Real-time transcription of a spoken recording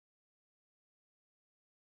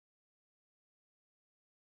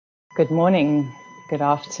Good morning, good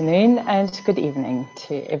afternoon, and good evening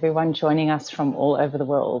to everyone joining us from all over the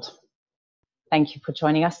world. Thank you for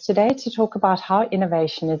joining us today to talk about how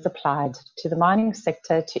innovation is applied to the mining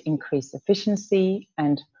sector to increase efficiency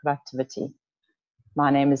and productivity. My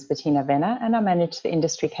name is Bettina Venner, and I manage the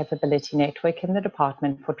Industry Capability Network in the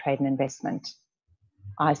Department for Trade and Investment.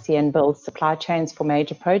 ICN builds supply chains for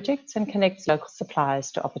major projects and connects local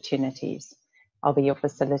suppliers to opportunities. I'll be your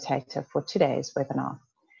facilitator for today's webinar.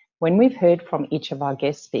 When we've heard from each of our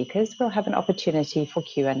guest speakers, we'll have an opportunity for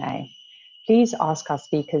Q&A. Please ask our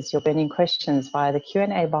speakers your burning questions via the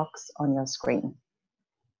Q&A box on your screen.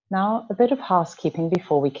 Now, a bit of housekeeping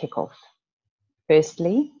before we kick off.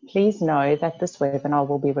 Firstly, please know that this webinar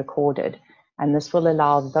will be recorded, and this will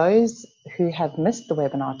allow those who have missed the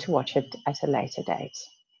webinar to watch it at a later date.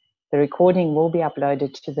 The recording will be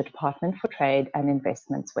uploaded to the Department for Trade and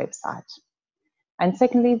Investment's website. And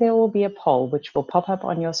secondly, there will be a poll which will pop up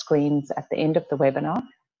on your screens at the end of the webinar,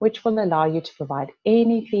 which will allow you to provide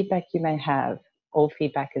any feedback you may have. All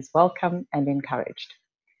feedback is welcome and encouraged.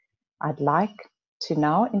 I'd like to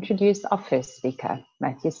now introduce our first speaker,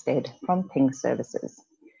 Matthew Stead from Ping Services.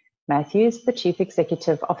 Matthew is the Chief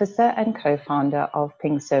Executive Officer and co-founder of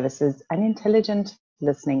Ping Services, an intelligent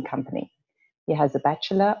listening company. He has a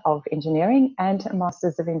Bachelor of Engineering and a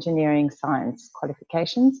Masters of Engineering Science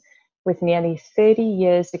qualifications, with nearly 30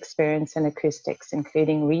 years experience in acoustics,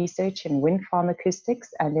 including research in wind farm acoustics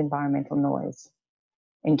and environmental noise.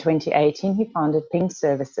 In 2018, he founded Ping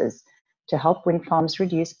Services to help wind farms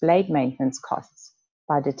reduce blade maintenance costs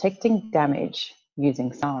by detecting damage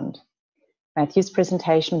using sound. Matthew's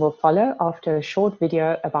presentation will follow after a short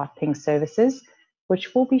video about Ping Services,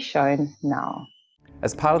 which will be shown now.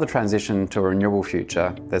 As part of the transition to a renewable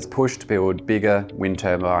future, there's push to build bigger wind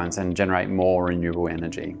turbines and generate more renewable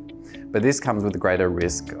energy. But this comes with a greater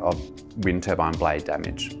risk of wind turbine blade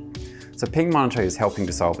damage. So Ping Monitor is helping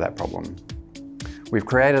to solve that problem. We've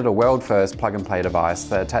created a world-first plug-and-play device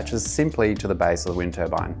that attaches simply to the base of the wind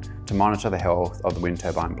turbine to monitor the health of the wind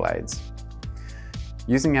turbine blades.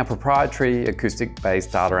 Using our proprietary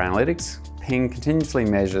acoustic-based data analytics, Ping continuously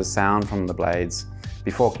measures sound from the blades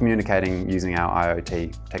before communicating using our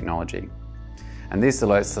IoT technology. And this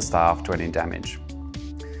alerts the staff to any damage.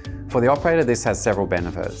 For the operator, this has several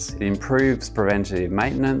benefits. It improves preventative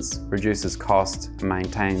maintenance, reduces cost, and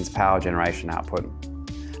maintains power generation output.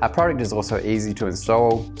 Our product is also easy to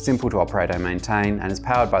install, simple to operate and maintain, and is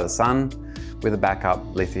powered by the sun with a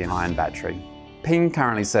backup lithium-ion battery. Ping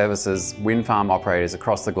currently services wind farm operators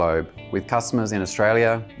across the globe with customers in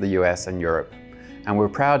Australia, the US, and Europe. And we're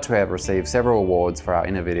proud to have received several awards for our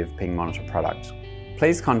innovative Ping Monitor product.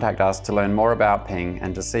 Please contact us to learn more about Ping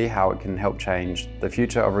and to see how it can help change the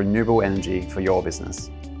future of renewable energy for your business.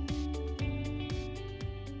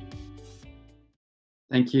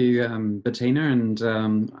 Thank you, Bettina,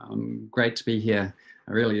 and great to be here.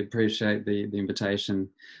 I really appreciate the invitation.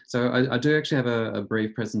 So I do actually have a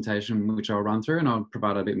brief presentation which I'll run through, and I'll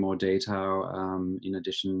provide a bit more detail in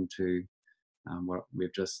addition to what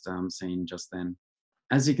we've just seen just then.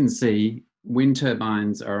 As you can see, wind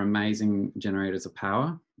turbines are amazing generators of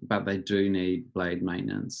power, but they do need blade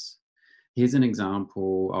maintenance. Here's an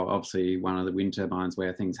example of obviously one of the wind turbines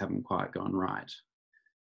where things haven't quite gone right.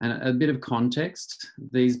 And a bit of context,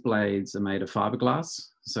 these blades are made of fiberglass,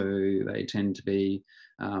 so they tend to be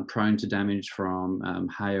prone to damage from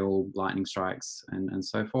hail, lightning strikes, and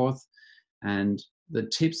so forth. And the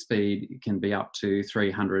tip speed can be up to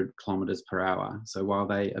 300 kilometers per hour. So while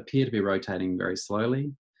they appear to be rotating very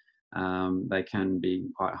slowly, they can be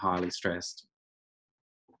quite highly stressed.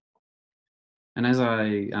 And as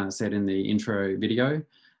I said in the intro video,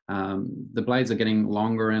 the blades are getting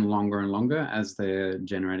longer and longer and longer as they're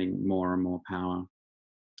generating more and more power.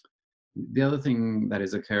 The other thing that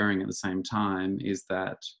is occurring at the same time is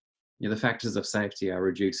that the factors of safety are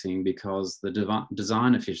reducing because the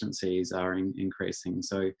design efficiencies are increasing.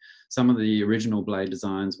 So some of the original blade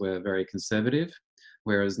designs were very conservative,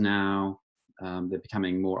 whereas now they're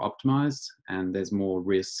becoming more optimized and there's more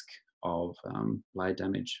risk of blade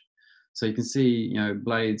damage. So you can see,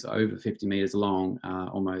 blades over 50 meters long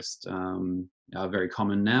almost are very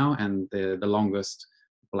common now, and the longest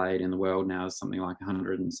blade in the world now is something like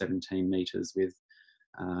 117 meters with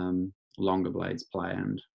longer blades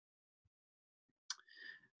planned.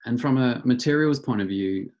 And from a materials point of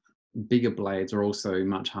view, bigger blades are also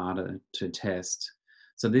much harder to test.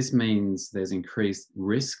 So this means there's increased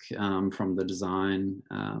risk from the design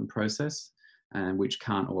process, which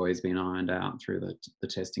can't always be ironed out through the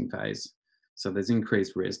testing phase. So there's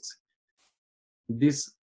increased risks.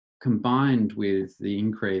 This combined with the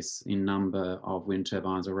increase in number of wind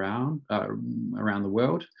turbines around the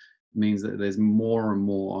world means that there's more and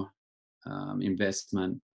more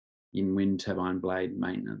investment in wind turbine blade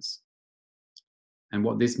maintenance. And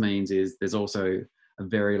what this means is there's also a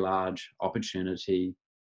very large opportunity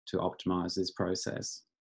to optimize this process.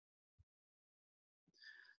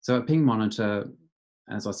 So at Ping Monitor,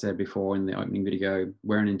 as I said before in the opening video,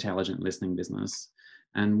 we're an intelligent listening business.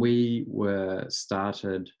 And we were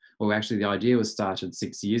started, well, actually the idea was started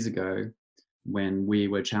 6 years ago when we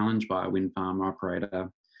were challenged by a wind farm operator.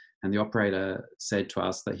 And the operator said to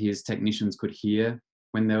us that his technicians could hear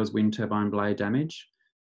when there was wind turbine blade damage.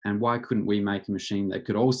 And why couldn't we make a machine that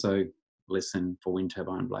could also listen for wind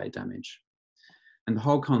turbine blade damage? And the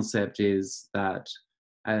whole concept is that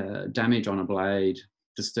damage on a blade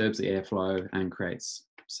disturbs the airflow and creates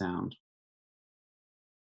sound.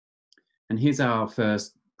 And here's our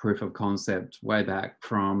first proof of concept way back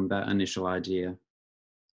from that initial idea.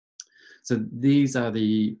 So these are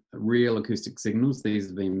the real acoustic signals. These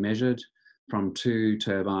have been measured from 2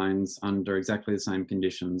 turbines under exactly the same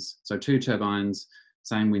conditions. So 2 turbines,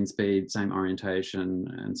 same wind speed, same orientation,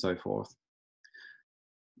 and so forth.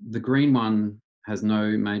 The green one has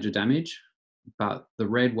no major damage, but the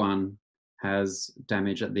red one has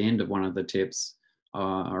damage at the end of one of the tips,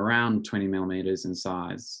 around 20 millimeters in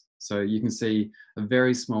size. So you can see a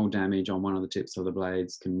very small damage on one of the tips of the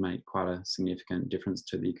blades can make quite a significant difference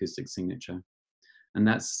to the acoustic signature. And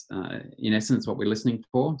that's, in essence, what we're listening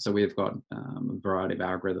for. So we've got a variety of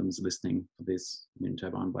algorithms listening for this wind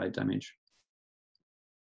turbine blade damage.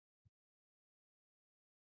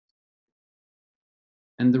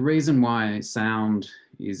 And the reason why sound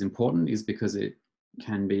is important is because it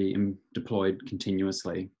can be deployed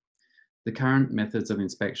continuously. The current methods of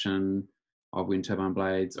inspection of wind turbine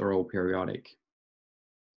blades are all periodic.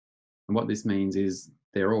 And what this means is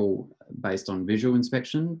they're all based on visual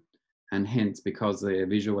inspection, and hence, because they're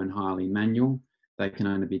visual and highly manual, they can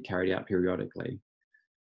only be carried out periodically.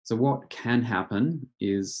 So what can happen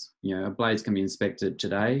is, blades can be inspected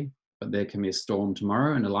today, but there can be a storm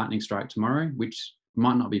tomorrow and a lightning strike tomorrow, which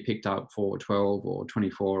might not be picked up for 12 or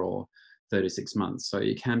 24 or 36 months. So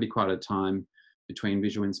it can be quite a time between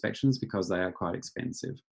visual inspections because they are quite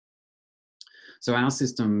expensive. So our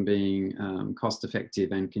system, being cost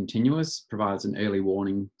effective and continuous, provides an early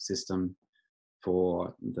warning system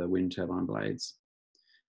for the wind turbine blades.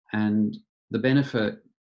 And the benefit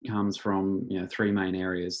comes from 3 main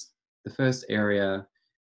areas. The first area,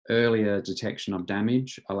 earlier detection of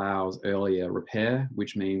damage, allows earlier repair,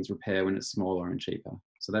 which means repair when it's smaller and cheaper.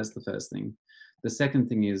 So that's the first thing. The second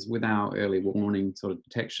thing is, with our early warning sort of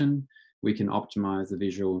detection, we can optimize the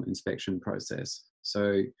visual inspection process.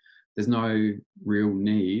 So there's no real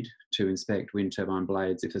need to inspect wind turbine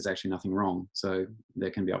blades if there's actually nothing wrong. So they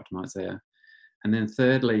can be optimized there. And then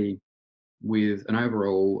thirdly, with an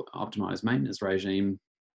overall optimized maintenance regime,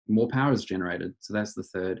 more power is generated. So that's the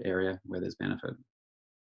third area where there's benefit.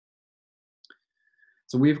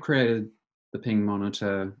 So we've created the Ping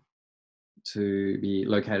Monitor to be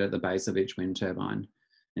located at the base of each wind turbine.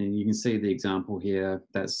 And you can see the example here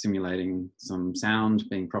that's simulating some sound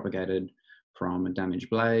being propagated from a damaged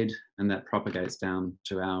blade, and that propagates down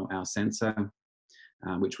to our sensor,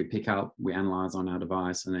 which we pick up, we analyze on our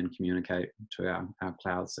device, and then communicate to our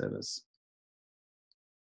cloud service.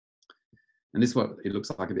 And this is what it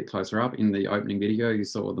looks like a bit closer up. In the opening video, you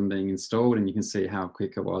saw them being installed, and you can see how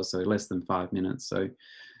quick it was, so less than 5 minutes. So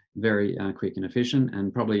very quick and efficient,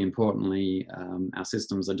 and probably importantly, our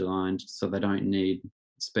systems are designed so they don't need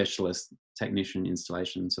specialist technician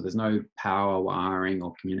installation. So there's no power wiring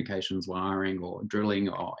or communications wiring or drilling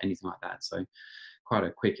or anything like that. So quite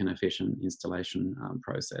a quick and efficient installation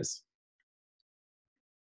process.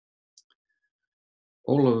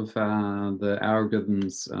 All of the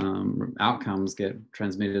algorithms outcomes get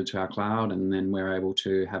transmitted to our cloud, and then we're able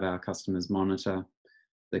to have our customers monitor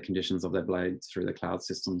the conditions of their blades through the cloud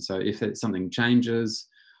system. So if something changes,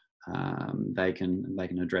 they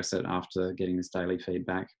can address it after getting this daily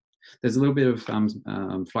feedback. There's a little bit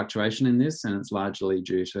of fluctuation in this, and it's largely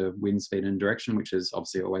due to wind speed and direction, which is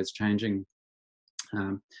obviously always changing.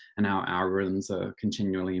 And our algorithms are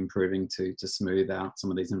continually improving to smooth out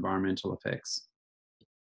some of these environmental effects.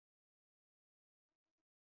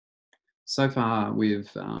 So far, we've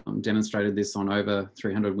demonstrated this on over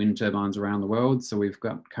 300 wind turbines around the world. So we've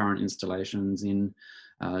got current installations in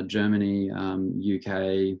Germany,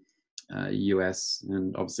 UK, US,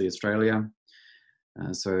 and obviously Australia.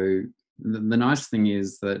 So the nice thing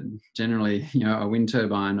is that generally, a wind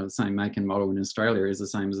turbine of the same make and model in Australia is the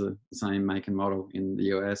same as the same make and model in the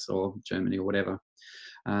US or Germany or whatever.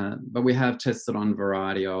 But we have tested on a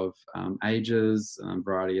variety of ages,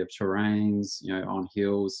 variety of terrains, you know, on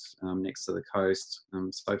hills, next to the coast,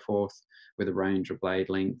 so forth, with a range of blade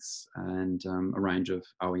lengths and a range of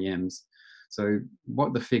OEMs. So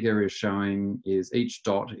what the figure is showing is each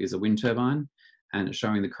dot is a wind turbine, and it's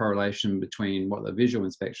showing the correlation between what the visual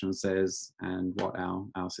inspection says and what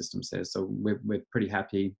our system says. So we're pretty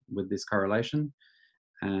happy with this correlation.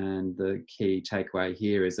 And the key takeaway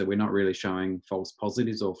here is that we're not really showing false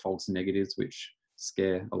positives or false negatives, which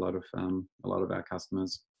scare a lot of our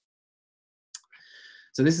customers.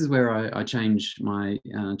 So this is where I change my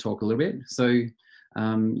talk a little bit. So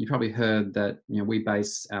you probably heard that, you know, we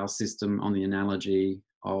base our system on the analogy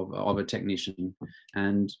of a technician,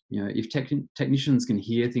 and you know, if technicians can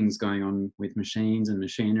hear things going on with machines and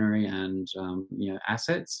machinery and you know,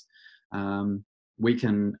 assets, we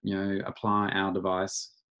can, you know, apply our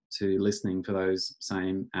device to listening for those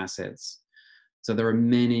same assets. So there are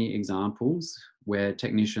many examples where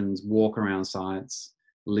technicians walk around sites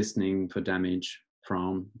listening for damage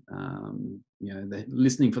from, you know,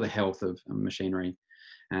 listening for the health of machinery.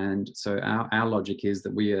 And so our logic is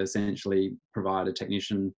that we essentially provide a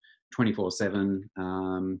technician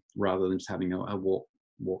 24/7 rather than just having a walk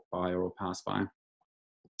by or pass by.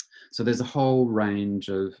 So there's a whole range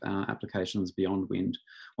of applications beyond wind.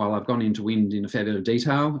 While I've gone into wind in a fair bit of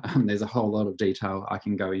detail, there's a whole lot of detail I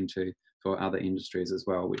can go into for other industries as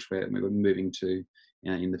well, which we're moving to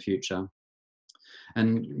in the future.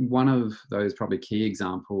 And one of those probably key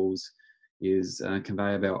examples is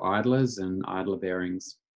conveyor belt idlers and idler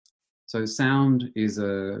bearings. So sound is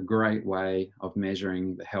a great way of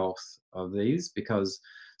measuring the health of these, because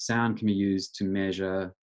sound can be used to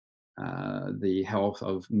measure the health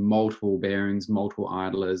of multiple bearings, multiple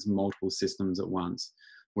idlers, multiple systems at once.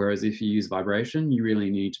 Whereas if you use vibration, you really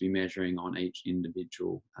need to be measuring on each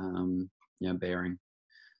individual you know, bearing.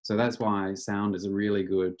 So that's why sound is a really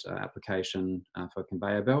good application for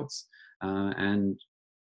conveyor belts, and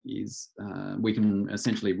we can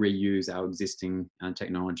essentially reuse our existing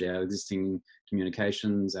technology, our existing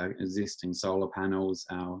communications, our existing solar panels,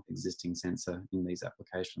 our existing sensor in these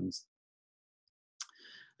applications.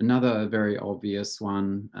 Another very obvious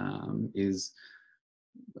one is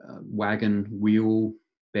wagon wheel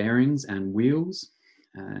bearings and wheels.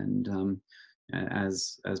 And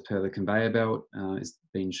as per the conveyor belt, it's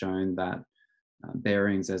been shown that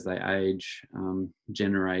bearings, as they age,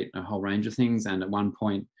 generate a whole range of things. And at one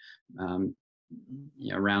point,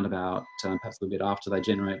 you know, around about perhaps a little bit after they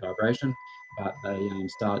generate vibration, but they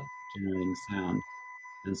start generating sound.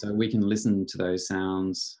 And so we can listen to those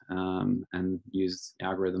sounds and use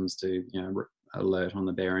algorithms to, you know, alert on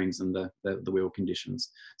the bearings and the wheel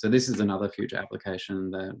conditions. So this is another future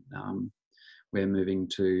application that we're moving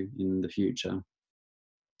to in the future.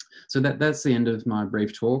 So that's the end of my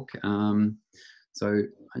brief talk. So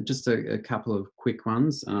just a couple of quick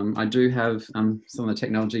ones. I do have some of the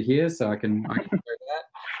technology here, so I can show that.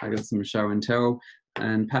 I got some show and tell,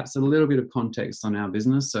 and perhaps a little bit of context on our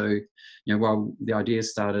business. So, you know, while the idea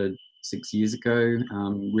started 6 years ago,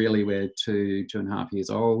 really we're 2.5 years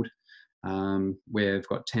old. We've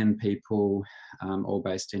got 10 people, all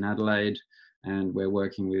based in Adelaide, and we're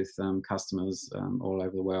working with customers all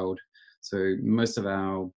over the world. So most of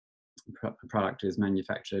our product is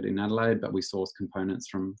manufactured in Adelaide, but we source components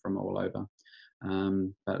from all over.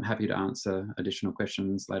 But I'm happy to answer additional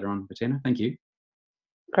questions later on, Bettina. Thank you.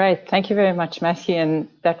 Great, thank you very much, Matthew. And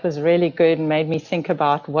that was really good and made me think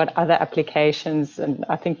about what other applications, and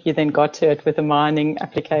I think you then got to it with the mining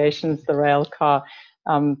applications, the rail car.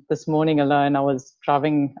 This morning alone, I was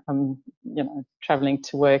driving, you know, traveling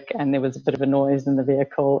to work, and there was a bit of a noise in the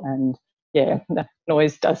vehicle, and yeah, the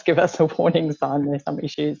noise does give us a warning sign there's some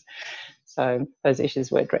issues. So those issues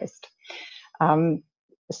were addressed.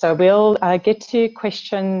 So we'll get to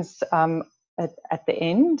questions at the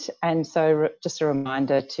end. And so just a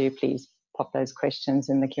reminder to please pop those questions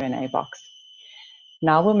in the Q&A box.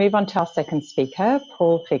 Now we'll move on to our second speaker,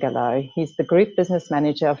 Paul Figallo. He's the Group Business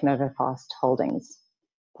Manager of Novafast Holdings.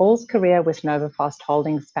 Paul's career with Novafast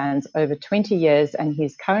Holdings spans over 20 years, and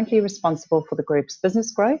he's currently responsible for the group's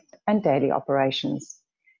business growth and daily operations.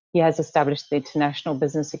 He has established the international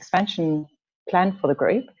business expansion plan for the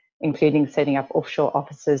group, including setting up offshore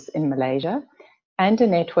offices in Malaysia and a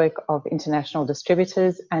network of international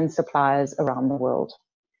distributors and suppliers around the world.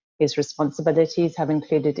 His responsibilities have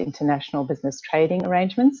included international business trading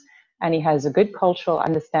arrangements, and he has a good cultural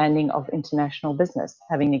understanding of international business,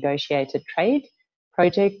 having negotiated trade,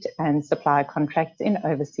 project and supplier contracts in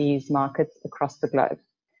overseas markets across the globe.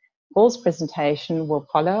 Paul's presentation will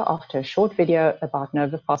follow after a short video about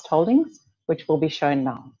Novafast Holdings, which will be shown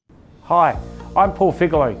now. Hi, I'm Paul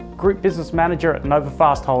Figallo, Group Business Manager at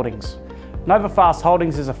Novafast Holdings. Novafast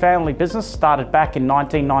Holdings is a family business started back in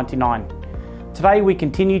 1999. Today we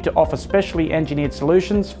continue to offer specially engineered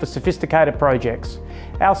solutions for sophisticated projects.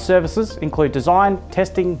 Our services include design,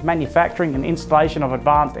 testing, manufacturing and installation of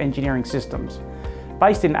advanced engineering systems.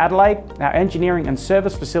 Based in Adelaide, our engineering and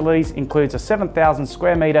service facilities includes a 7,000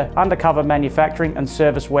 square metre undercover manufacturing and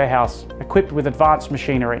service warehouse equipped with advanced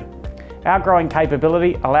machinery. Our growing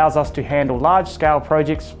capability allows us to handle large-scale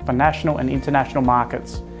projects for national and international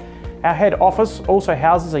markets. Our head office also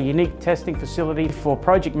houses a unique testing facility for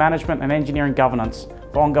project management and engineering governance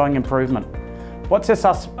for ongoing improvement. What sets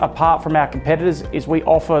us apart from our competitors is we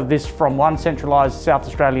offer this from one centralised South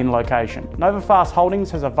Australian location. Novafast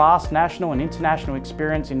Holdings has a vast national and international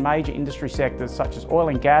experience in major industry sectors such as oil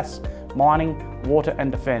and gas, mining, water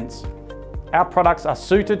and defence. Our products are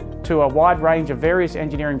suited to a wide range of various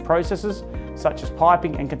engineering processes such as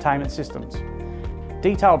piping and containment systems.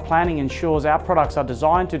 Detailed planning ensures our products are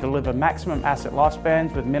designed to deliver maximum asset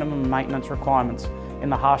lifespans with minimum maintenance requirements in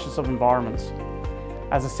the harshest of environments.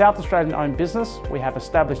 As a South Australian-owned business, we have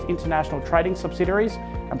established international trading subsidiaries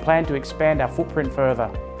and plan to expand our footprint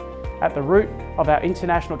further. At the root of our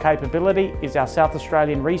international capability is our South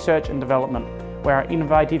Australian research and development, where our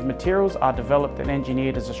innovative materials are developed and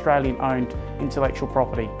engineered as Australian-owned intellectual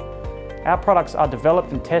property. Our products are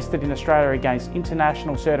developed and tested in Australia against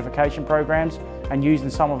international certification programs and used in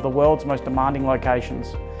some of the world's most demanding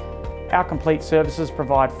locations. Our complete services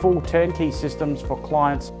provide full turnkey systems for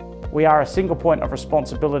clients. We are a single point of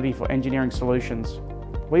responsibility for engineering solutions.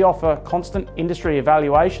 We offer constant industry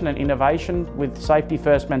evaluation and innovation with safety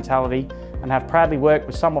first mentality and have proudly worked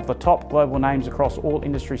with some of the top global names across all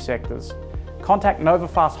industry sectors. Contact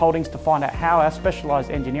Novafast Holdings to find out how our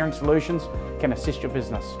specialised engineering solutions can assist your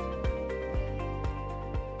business.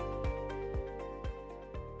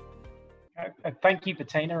 Thank you,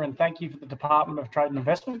 Bettina, and thank you for the Department of Trade and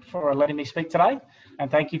Investment for letting me speak today,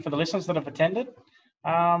 and thank you for the listeners that have attended.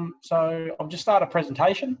 So I'll just start a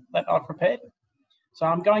presentation that I've prepared. So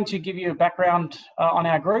I'm going to give you a background on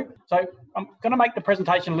our group. So I'm going to make the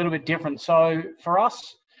presentation a little bit different. So for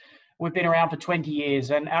us, we've been around for 20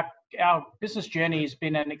 years and our business journey has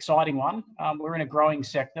been an exciting one. We're in a growing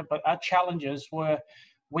sector, but our challenges were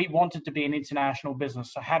we wanted to be an international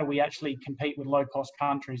business. So how do we actually compete with low-cost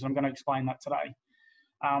countries? I'm going to explain that today.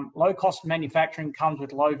 Low-cost manufacturing comes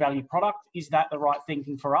with low-value product. Is that the right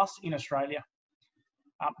thinking for us in Australia?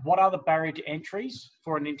 What are the barrier to entries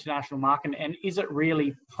for an international market, and is it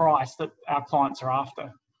really price that our clients are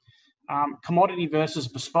after? Commodity versus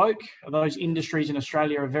bespoke. Those industries in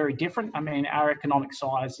Australia are very different. I mean, our economic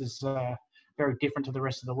size is very different to the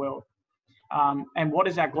rest of the world. And what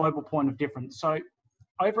is our global point of difference? So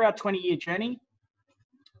over our 20-year journey,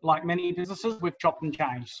 like many businesses, we've chopped and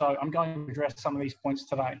changed. So I'm going to address some of these points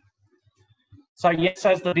today. So yes,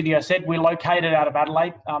 as the video said, we're located out of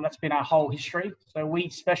Adelaide. That's been our whole history. So we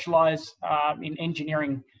specialise in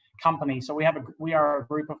engineering companies. So we are a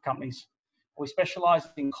group of companies. We specialise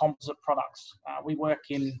in composite products. We work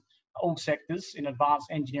in all sectors in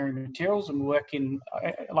advanced engineering materials, and we work in,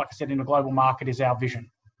 like I said, in the global market is our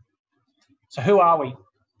vision. So who are we?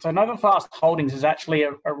 So Novafast Holdings is actually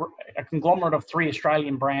a conglomerate of 3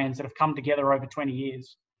 Australian brands that have come together over 20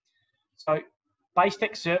 years. So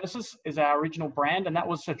Tech Services is our original brand, and that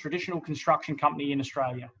was a traditional construction company in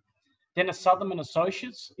Australia. Dennis Sutherland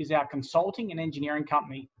Associates is our consulting and engineering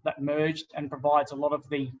company that merged and provides a lot of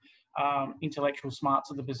the intellectual smarts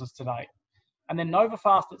of the business today. And then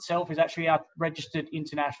Novafast itself is actually our registered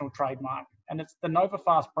international trademark, and it's the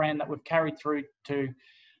Novafast brand that we've carried through to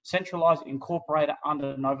centralise and incorporate it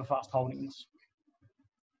under Novafast Holdings.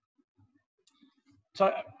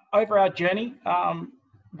 So over our journey,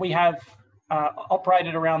 we have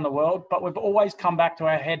operated around the world, but we've always come back to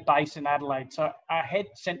our head base in Adelaide. So our head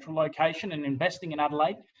central location and investing in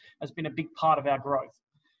Adelaide has been a big part of our growth.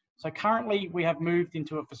 So currently we have moved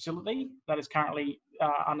into a facility that is currently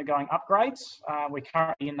undergoing upgrades. We're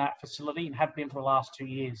currently in that facility and have been for the last 2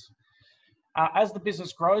 years. As the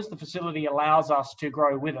business grows, the facility allows us to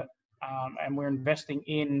grow with it. And we're investing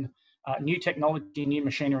in new technology, new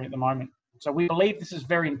machinery at the moment. So we believe this is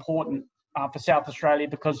very important for South Australia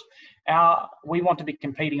because we want to be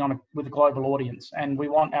competing with a global audience, and we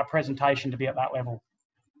want our presentation to be at that level.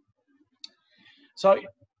 So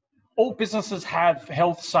all businesses have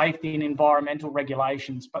health, safety and environmental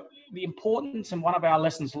regulations, but the importance and one of our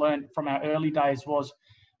lessons learned from our early days was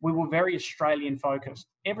we were very Australian focused.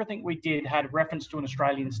 Everything we did had reference to an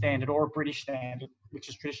Australian standard or a British standard, which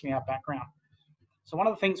is traditionally our background. So one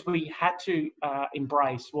of the things we had to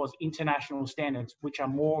embrace was international standards, which are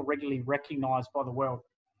more regularly recognised by the world.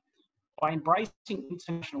 by embracing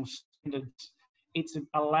international standards, it's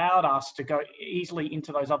allowed us to go easily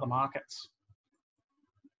into those other markets.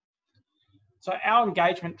 So our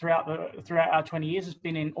engagement throughout our 20 years has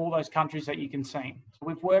been in all those countries that you can see. So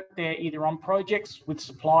we've worked there either on projects with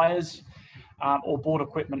suppliers or bought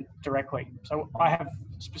equipment directly. So I have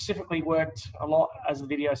specifically worked a lot, as the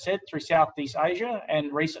video said, through Southeast Asia,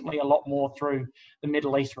 and recently a lot more through the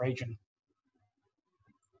Middle East region.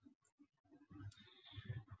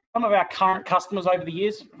 Some of our current customers over the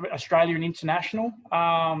years, Australia and international,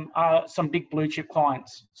 are some big blue chip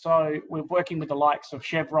clients. So we're working with the likes of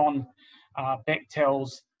Chevron,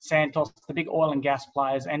 Bechtel's, Santos, the big oil and gas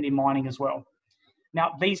players, and in mining as well.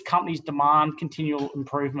 Now, these companies demand continual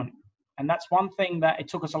improvement. And that's one thing that it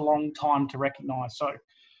took us a long time to recognize. So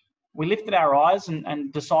we lifted our eyes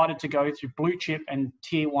and decided to go through blue chip and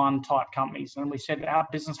tier one type companies. And we said our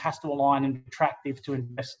business has to align and be attractive to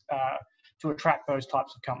invest, to attract those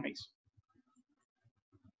types of companies.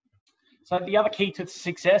 So the other key to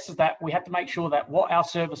success is that we have to make sure that what our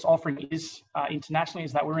service offering is internationally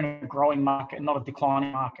is that we're in a growing market and not a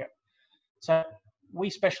declining market. So we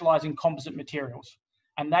specialize in composite materials,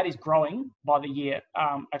 and that is growing by the year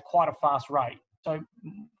at quite a fast rate. So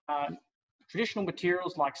traditional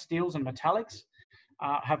materials like steels and metallics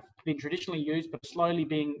have been traditionally used, but slowly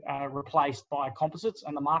being replaced by composites,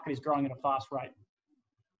 and the market is growing at a fast rate.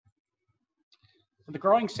 So the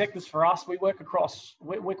growing sectors for us, we work across,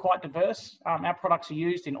 we're quite diverse. Our products are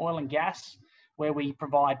used in oil and gas, where we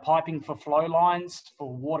provide piping for flow lines,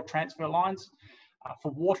 for water transfer lines.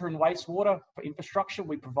 For water and wastewater, for infrastructure,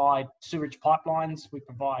 we provide sewage pipelines, we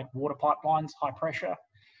provide water pipelines, high pressure.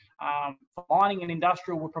 For mining and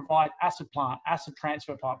industrial, we provide acid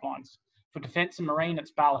transfer pipelines. For defence and marine,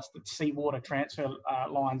 it's ballast, it's seawater transfer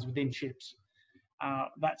lines within ships.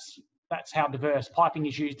 That's how diverse. Piping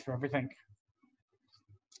is used for everything.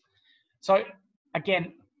 So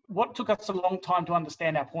again, what took us a long time to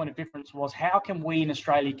understand our point of difference was how can we in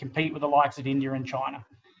Australia compete with the likes of India and China?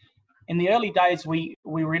 In the early days, we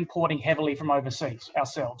were importing heavily from overseas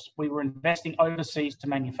ourselves. We were investing overseas to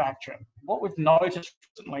manufacture. What we've noticed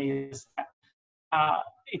recently is that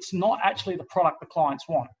it's not actually the product the clients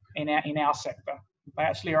want in our sector. They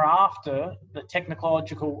actually are after the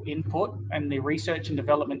technological input and the research and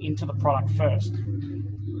development into the product first.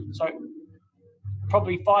 So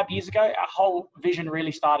probably 5 years ago, our whole vision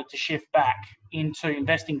really started to shift back into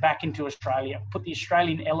investing back into Australia, put the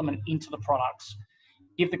Australian element into the products,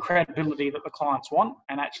 give the credibility that the clients want,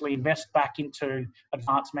 and actually invest back into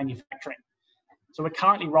advanced manufacturing. So we're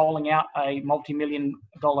currently rolling out a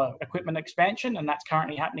multi-million-dollar equipment expansion, and that's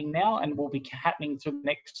currently happening now, and will be happening through the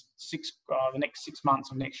next 6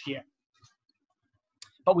 months of next year.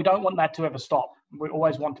 But we don't want that to ever stop. We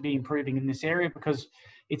always want to be improving in this area because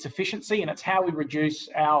it's efficiency, and it's how we reduce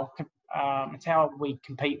our, it's how we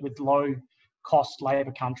compete with low-cost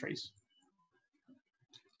labour countries.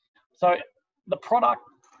 So the product,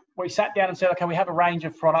 we sat down and said, okay, we have a range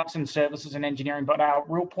of products and services and engineering, but our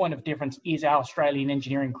real point of difference is our Australian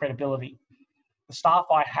engineering credibility. The staff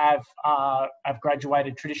I have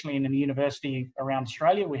graduated traditionally in a university around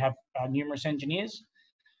Australia. We have numerous engineers,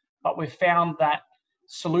 but we've found that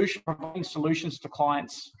providing solutions to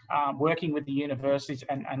clients, working with the universities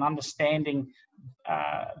and understanding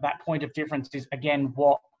that point of difference is, again,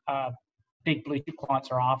 what big blue chip clients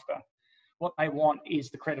are after. What they want is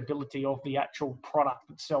the credibility of the actual product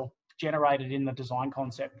itself generated in the design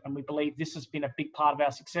concept. And we believe this has been a big part of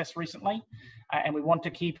our success recently. And we want to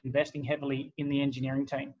keep investing heavily in the engineering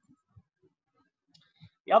team.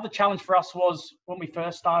 The other challenge for us was when we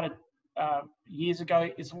first started years ago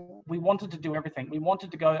is we wanted to do everything. We wanted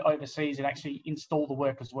to go overseas and actually install the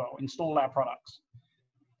work as well, install our products.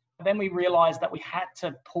 But then we realized that we had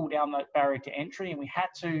to pull down that barrier to entry, and we had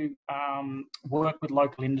to work with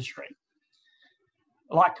local industry.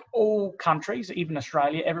 Like all countries, even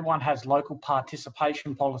Australia, everyone has local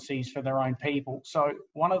participation policies for their own people. So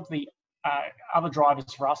one of the other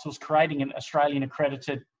drivers for us was creating an Australian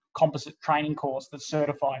accredited composite training course that's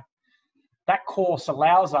certified. That course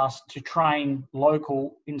allows us to train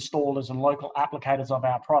local installers and local applicators of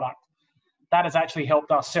our product. That has actually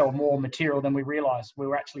helped us sell more material than we realized. We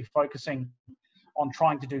were actually focusing on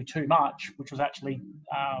trying to do too much, which was actually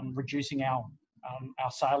reducing our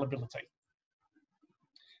saleability.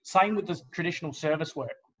 Same with the traditional service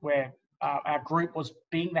work, where our group was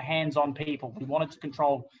being the hands-on people. We wanted to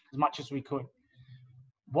control as much as we could.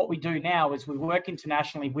 What we do now is we work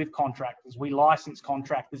internationally with contractors. We license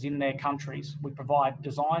contractors in their countries. We provide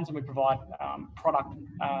designs and we provide product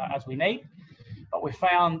as we need. But we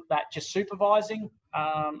found that just supervising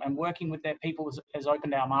and working with their people has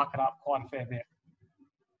opened our market up quite a fair bit.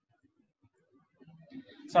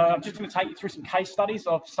 So I'm just going to take you through some case studies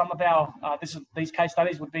of some of our, these case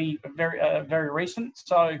studies would be very recent.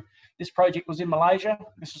 So this project was in Malaysia.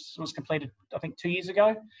 This was completed, I think, 2 years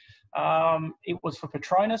ago. It was for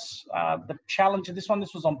Petronas. The challenge of this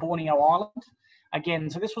was on Borneo Island. Again,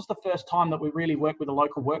 so this was the first time that we really worked with a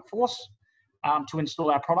local workforce to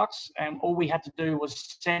install our products. And all we had to do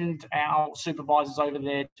was send our supervisors over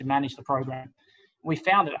there to manage the program. We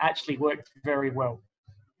found it actually worked very well.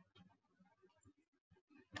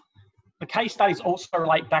 The case studies also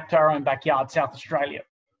relate back to our own backyard, South Australia.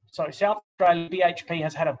 So South Australia, BHP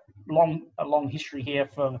has had a long history here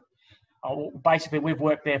for, basically we've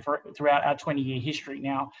worked there throughout our 20-year history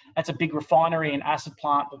now. That's a big refinery and acid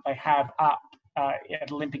plant that they have up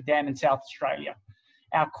at Olympic Dam in South Australia.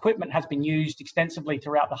 Our equipment has been used extensively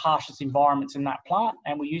throughout the harshest environments in that plant,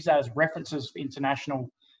 and we use that as references for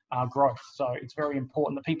international growth. So it's very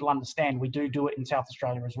important that people understand we do it in South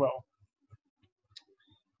Australia as well.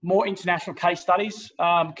 More international case studies.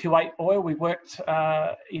 Kuwait Oil, we worked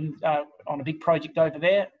on a big project over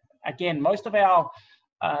there. Again, most of our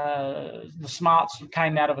the smarts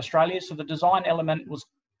came out of Australia, so the design element was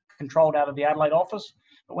controlled out of the Adelaide office.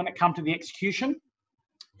 But when it came to the execution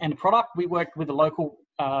and the product, we worked with the local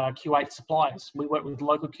Kuwait suppliers. We worked with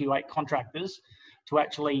local Kuwait contractors to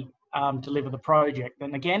actually deliver the project.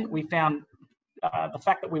 And again, we found the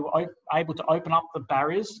fact that we were able to open up the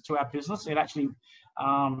barriers to our business, it actually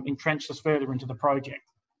entrenched us further into the project.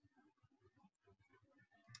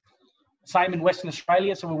 Same in Western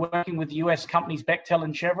Australia. So we're working with US companies Bechtel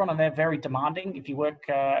and Chevron, and they're very demanding if you work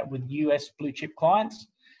with US blue chip clients.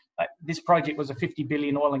 This project was a 50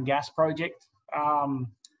 billion oil and gas project.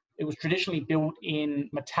 It was traditionally built in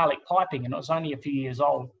metallic piping, and it was only a few years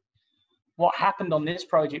old. What happened on this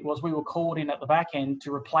project was we were called in at the back end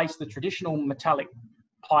to replace the traditional metallic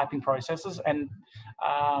piping processes and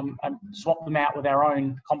swap them out with our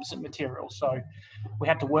own composite materials. So we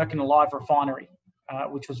had to work in a live refinery,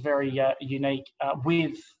 which was very unique,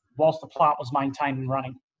 whilst the plant was maintained and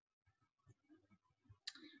running.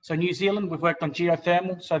 So New Zealand, we've worked on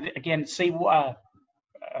geothermal. So again,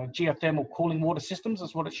 geothermal cooling water systems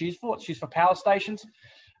is what it's used for. It's used for power stations.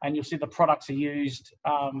 And you'll see the products are used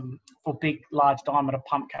for big, large diameter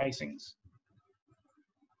pump casings.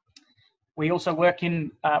 We also work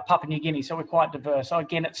in Papua New Guinea, so we're quite diverse. So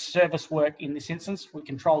again, it's service work in this instance. We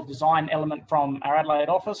control design element from our Adelaide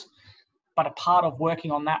office, but a part of working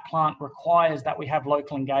on that plant requires that we have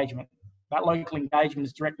local engagement. That local engagement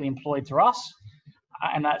is directly employed through us,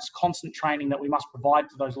 and that's constant training that we must provide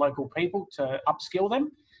to those local people to upskill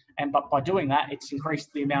them. But by doing that, it's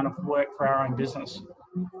increased the amount of work for our own business.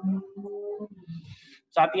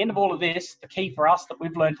 So at the end of all of this, the key for us that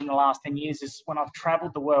we've learned in the last 10 years is when I've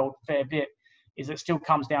traveled the world a fair bit, is it still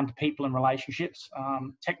comes down to people and relationships.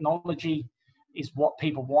 Technology is what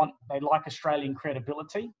people want. They like Australian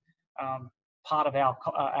credibility. Part of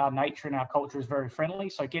our nature and our culture is very friendly.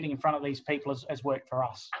 So getting in front of these people has worked for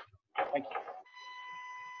us. Thank you.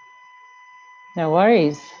 No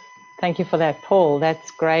worries. Thank you for that, Paul.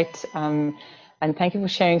 That's great. And thank you for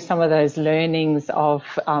sharing some of those learnings of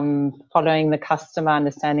following the customer,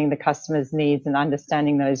 understanding the customer's needs and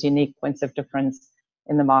understanding those unique points of difference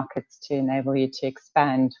in the markets to enable you to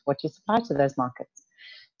expand what you supply to those markets.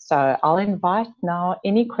 So I'll invite now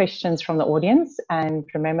any questions from the audience, and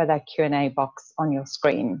remember that Q&A box on your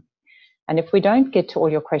screen. And if we don't get to all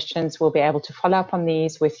your questions, we'll be able to follow up on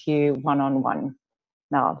these with you one-on-one.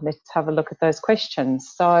 Now, let's have a look at those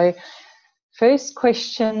questions. So first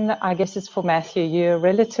question, I guess, is for Matthew. You're a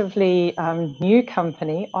relatively new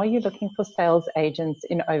company. Are you looking for sales agents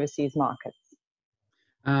in overseas markets?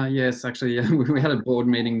 Yes, actually, we had a board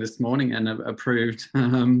meeting this morning and approved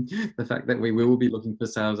the fact that we will be looking for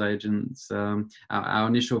sales agents. Our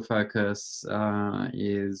initial focus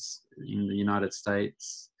is in the United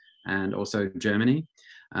States and also Germany.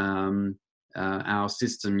 Our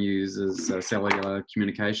system uses cellular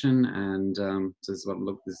communication, and this is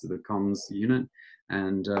the comms unit,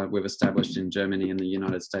 and we've established in Germany and the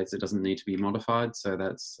United States it doesn't need to be modified, so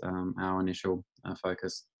that's our initial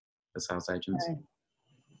focus for sales agents. Okay.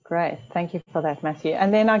 Great, thank you for that, Matthew.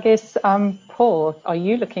 And then I guess, Paul, are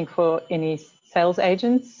you looking for any sales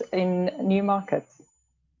agents in new markets?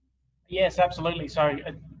 Yes, absolutely. So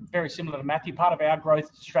very similar to Matthew, part of our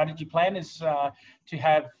growth strategy plan is to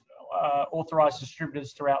have authorized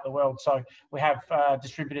distributors throughout the world. So we have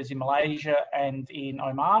distributors in Malaysia and in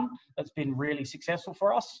Oman. That's been really successful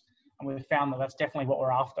for us, and we've found that that's definitely what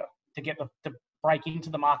we're after, to break into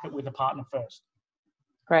the market with a partner first.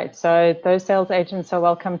 Great. So those sales agents are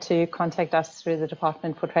welcome to contact us through the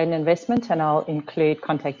Department for Trade and Investment, and I'll include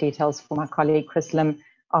contact details for my colleague Chris Lim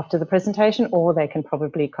after the presentation, or they can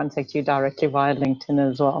probably contact you directly via LinkedIn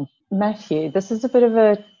as well. Matthew, this is a bit of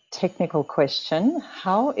a technical question.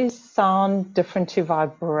 How is sound different to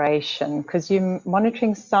vibration? Because you're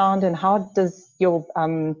monitoring sound, and how does your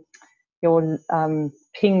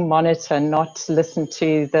ping monitor not listen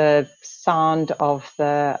to the sound of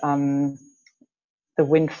the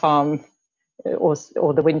wind farm or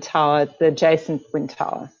the wind tower, the adjacent wind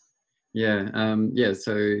tower? Yeah,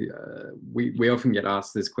 so we often get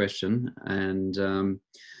asked this question, and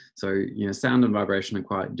so sound and vibration are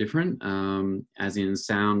quite different. As in,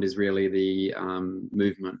 sound is really the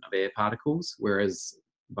movement of air particles, whereas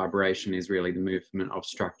vibration is really the movement of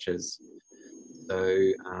structures.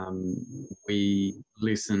 So we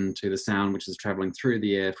listen to the sound which is traveling through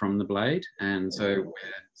the air from the blade, and so we're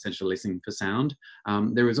essentially listening for sound.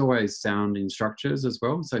 There is always sound in structures as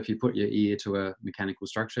well. So if you put your ear to a mechanical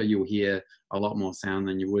structure, you'll hear a lot more sound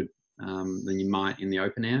than you might in the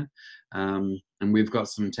open air. And we've got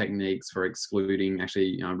some techniques for excluding,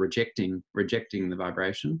 actually rejecting the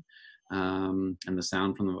vibration and the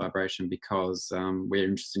sound from the vibration, because we're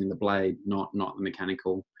interested in the blade, not the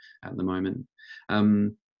mechanical at the moment.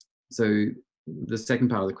 So the second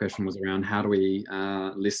part of the question was around how do we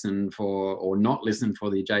listen for or not listen for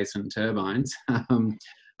the adjacent turbines. And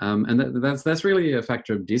that's really a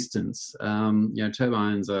factor of distance.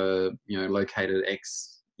 Turbines are located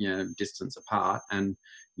X distance apart, and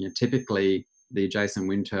typically the adjacent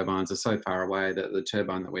wind turbines are so far away that the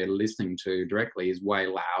turbine that we're listening to directly is way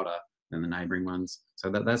louder than the neighbouring ones. So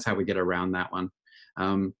that's how we get around that one.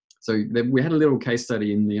 So we had a little case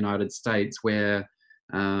study in the United States where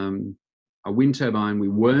a wind turbine we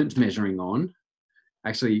weren't measuring on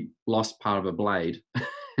actually lost part of a blade.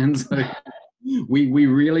 And so we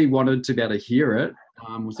really wanted to be able to hear it.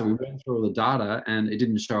 So we went through all the data and it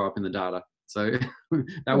didn't show up in the data. So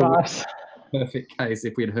that was a perfect case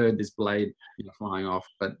if we'd heard this blade flying off,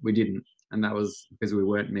 but we didn't. And that was because we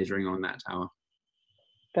weren't measuring on that tower.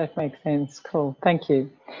 That makes sense. Cool. Thank you.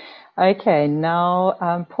 Okay,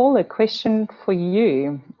 now, Paul, a question for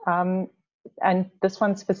you. And this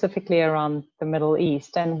one specifically around the Middle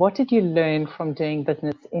East. And what did you learn from doing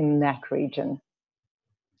business in that region?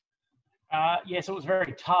 Yes, it was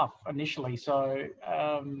very tough initially. So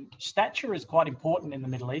stature is quite important in the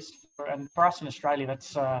Middle East. And for us in Australia,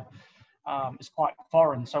 that's is quite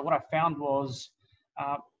foreign. So what I found was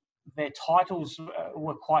their titles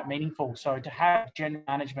were quite meaningful. So to have general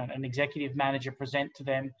management and executive manager present to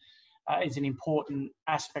them is an important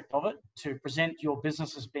aspect of it. To present your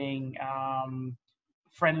business as being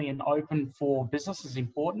friendly and open for business is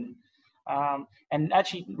important. And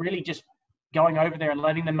actually really just going over there and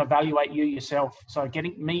letting them evaluate you yourself. So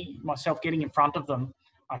getting in front of them,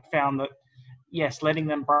 I found that, yes, letting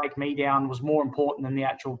them break me down was more important than the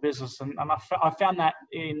actual business. And I found that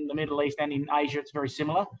in the Middle East and in Asia, it's very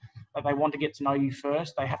similar. That they want to get to know you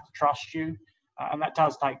first. They have to trust you. And that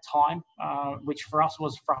does take time, which for us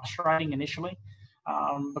was frustrating initially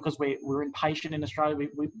because we're impatient in Australia.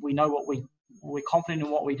 We know we're confident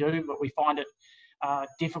in what we do, but we find it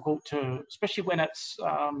difficult to, especially when it's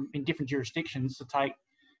in different jurisdictions, to take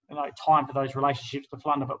time for those relationships to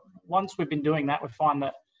flounder. But once we've been doing that, we find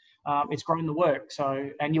that it's grown the work. So,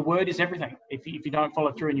 and your word is everything. If you don't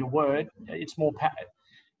follow through in your word, it's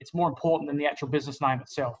more important than the actual business name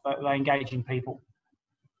itself. They engage in people.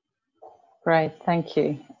 Great, thank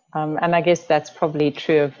you. And I guess that's probably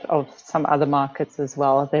true of some other markets as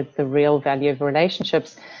well, the real value of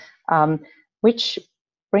relationships, which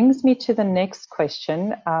brings me to the next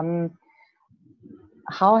question.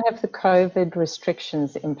 How have the COVID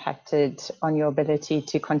restrictions impacted on your ability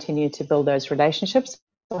to continue to build those relationships?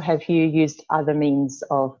 Or have you used other means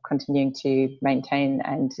of continuing to maintain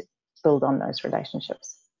and build on those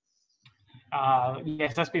relationships?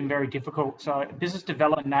 Yes, that's been very difficult. So business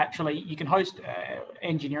development, naturally, you can host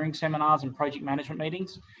engineering seminars and project management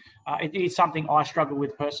meetings. It is something I struggle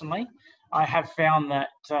with personally. I have found that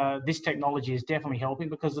this technology is definitely helping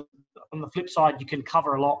because on the flip side, you can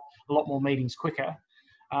cover a lot more meetings quicker.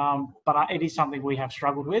 But it is something we have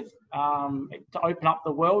struggled with. To open up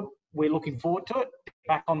the world, we're looking forward to it,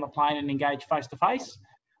 back on the plane and engage face to face.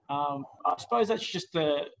 I suppose that's just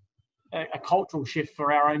a cultural shift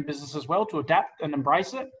for our own business as well, to adapt and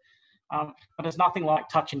embrace it. But it's nothing like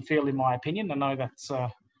touch and feel, in my opinion. I know that's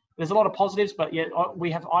there's a lot of positives, but yeah,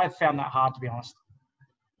 I have found that hard, to be honest.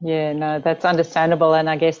 Yeah, no, that's understandable. And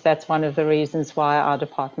I guess that's one of the reasons why our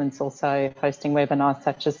department's also hosting webinars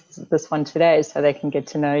such as this one today, so they can get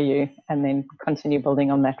to know you and then continue building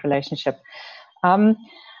on that relationship.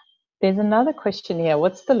 There's another question here.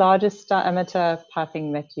 What's the largest diameter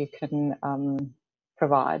piping that you can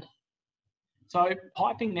provide? So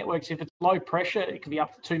piping networks, if it's low pressure, it can be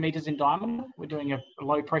up to 2 meters in diameter. We're doing a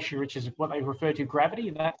low pressure, which is what they refer to gravity,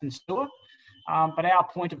 that's in sewer. But our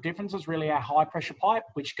point of difference is really our high pressure pipe,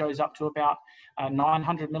 which goes up to about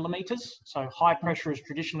 900 millimeters. So high pressure is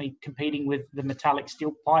traditionally competing with the metallic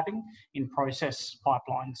steel piping in process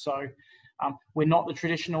pipelines. So we're not the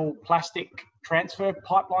traditional plastic transfer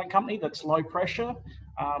pipeline company that's low pressure.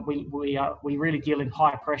 We really deal in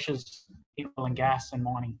high pressures in oil and gas and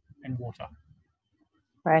mining and water.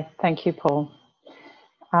 Right, thank you, Paul.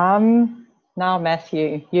 Now,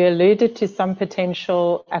 Matthew, you alluded to some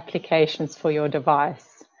potential applications for your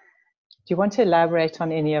device. Do you want to elaborate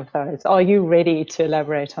on any of those? Are you ready to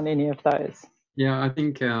elaborate on any of those? Yeah, I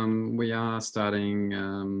think we are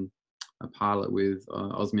starting a pilot with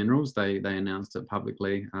Oz Minerals. They announced it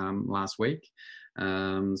publicly last week.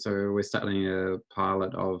 So we're starting a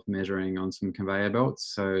pilot of measuring on some conveyor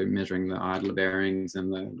belts, so measuring the idler bearings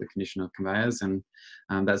and the condition of conveyors, and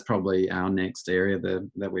that's probably our next area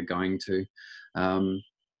that we're going to.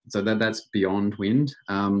 So that's beyond wind.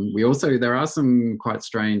 There are some quite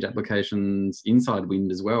strange applications inside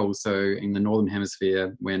wind as well. So in the Northern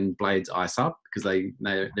Hemisphere, when blades ice up, because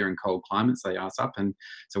they're in cold climates, they ice up, and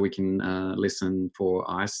so we can listen for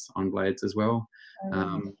ice on blades as well.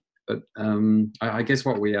 But I guess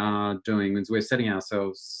what we are doing is we're setting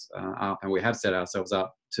ourselves up, and we have set ourselves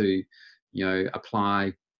up to,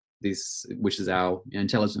 apply this, which is our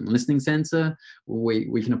intelligent listening sensor.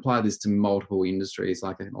 We can apply this to multiple industries,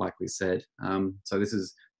 like we said. So this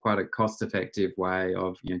is quite a cost-effective way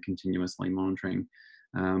of continuously monitoring.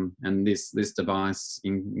 And this device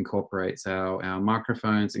incorporates our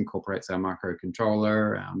microphones, incorporates our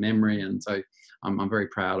microcontroller, our memory, and so I'm very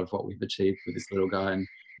proud of what we've achieved with this little guy.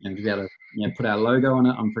 And to be able to put our logo on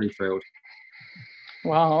it, I'm pretty thrilled.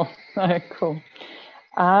 Wow, cool.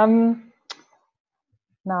 Now,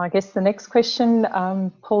 I guess the next question,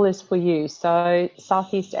 Paul, is for you. So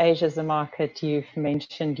Southeast Asia is a market you've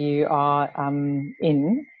mentioned you are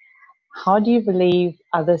in. How do you believe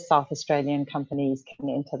other South Australian companies can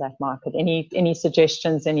enter that market? Any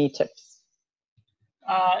suggestions, any tips?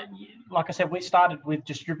 Like I said, we started with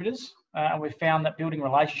distributors, and we found that building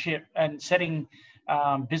relationship and setting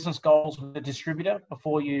business goals with the distributor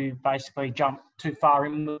before you basically jump too far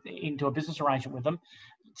into a business arrangement with them,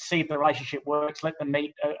 see if the relationship works, let them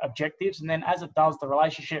meet objectives, and then as it does, the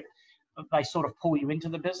relationship, they sort of pull you into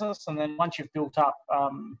the business. And then once you've built up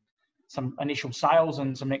some initial sales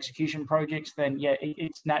and some execution projects, then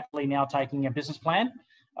it's naturally now taking a business plan.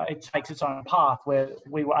 It takes its own path, where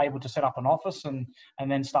we were able to set up an office and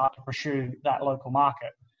then start to pursue that local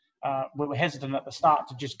market. We were hesitant at the start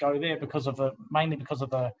to just go there mainly because of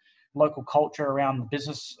the local culture around the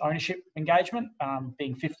business ownership engagement,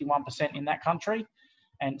 being 51% in that country.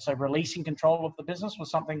 And so releasing control of the business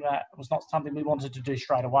was something that was not something we wanted to do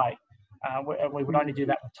straight away. We would only do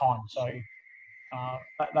that with time. So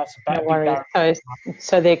that's a big barrier.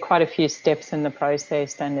 So there are quite a few steps in the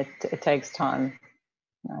process, and it takes time.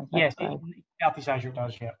 No, yes, in Southeast Asia it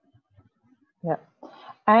does, yeah. Yeah.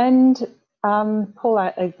 And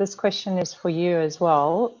Paul, this question is for you as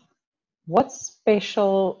well. What's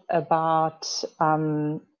special about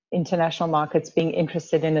international markets being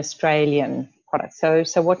interested in Australian products?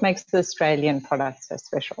 So what makes the Australian product so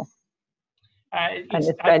special? And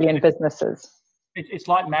Australian businesses? It's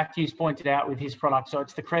like Matthew's pointed out with his product. So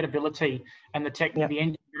it's the credibility and the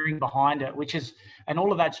engineering behind it, and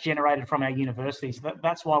all of that's generated from our universities.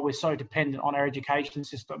 That's why we're so dependent on our education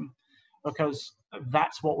system, because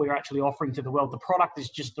that's what we're actually offering to the world. The product is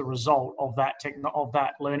just the result of that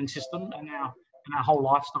learning system and our whole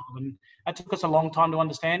lifestyle. And that took us a long time to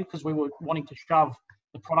understand, because we were wanting to shove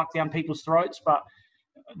the product down people's throats, but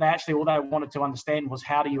all they wanted to understand was,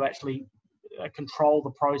 how do you actually control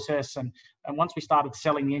the process? And once we started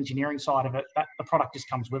selling the engineering side of it, the product just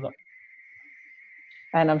comes with it.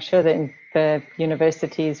 And I'm sure that the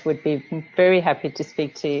universities would be very happy to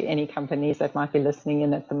speak to any companies that might be listening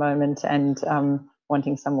in at the moment and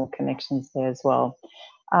wanting some more connections there as well.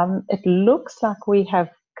 It looks like we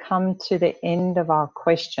have come to the end of our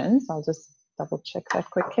questions. I'll just double check that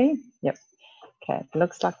quickly. Yep. Okay, it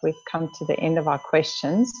looks like we've come to the end of our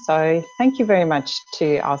questions. So thank you very much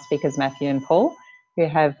to our speakers, Matthew and Paul, who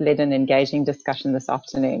have led an engaging discussion this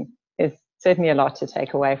afternoon. There's certainly a lot to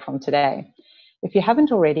take away from today. If you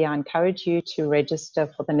haven't already, I encourage you to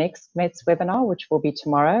register for the next METS webinar, which will be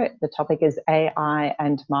tomorrow. The topic is AI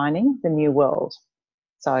and Mining, the New World.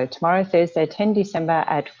 So tomorrow, Thursday, 10 December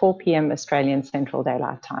at 4 p.m. Australian Central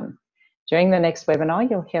Daylight Time. During the next webinar,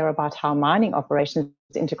 you'll hear about how mining operations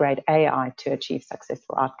integrate AI to achieve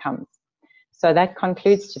successful outcomes. So that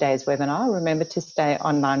concludes today's webinar. Remember to stay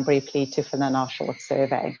online briefly to fill in our short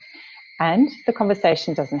survey. And the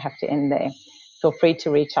conversation doesn't have to end there. Feel free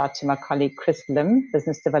to reach out to my colleague Chris Lim,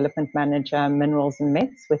 Business Development Manager, Minerals and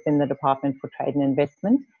METS within the Department for Trade and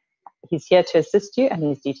Investment. He's here to assist you, and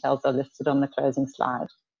his details are listed on the closing slide.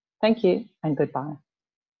 Thank you and goodbye.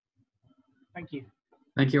 Thank you.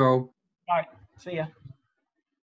 Thank you all. Bye. See ya.